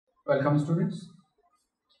Welcome students.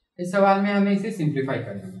 इस सवाल में हमें इसे सिंप्लीफाई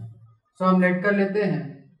करना है, तो हम लेट कर लेते हैं।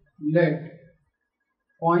 Late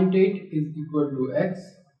 0.8 is equal to x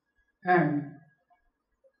and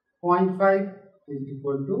 0.5 is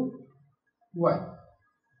equal to y।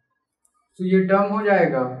 तो ये टर्म हो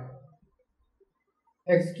जाएगा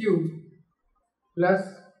x cube plus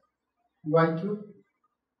y cube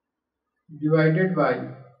divided by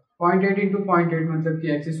 0.8 into 0.8 मतलब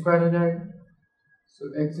कि x स्क्वायर हो जाएगा। सो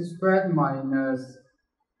x square minus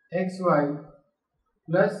x Y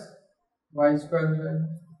plus Y square हो जाएगा।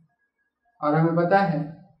 और हमें पता है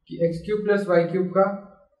कि x cube plus Y cube का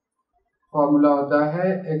फॉर्मूला होता है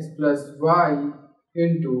x plus Y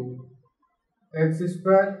into x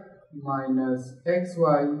square minus x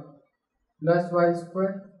Y plus Y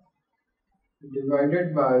square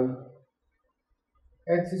divided by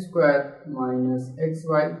x square minus x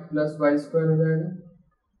Y plus Y square हो जाएगा।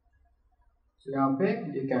 तो यहाँ पे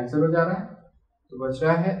ये कैंसिल हो जा रहा है, तो बच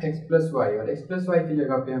रहा है x प्लस वाई, और x प्लस वाई की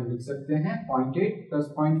जगह पे हम लिख सकते हैं 0.8 plus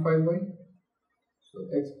 0.5y। So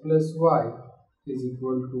x plus Y is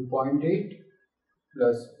equal to 0.8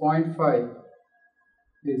 plus 0.5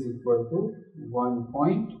 is equal to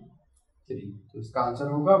 1.3। तो इसका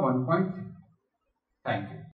आंसर होगा 1.3। Thank you.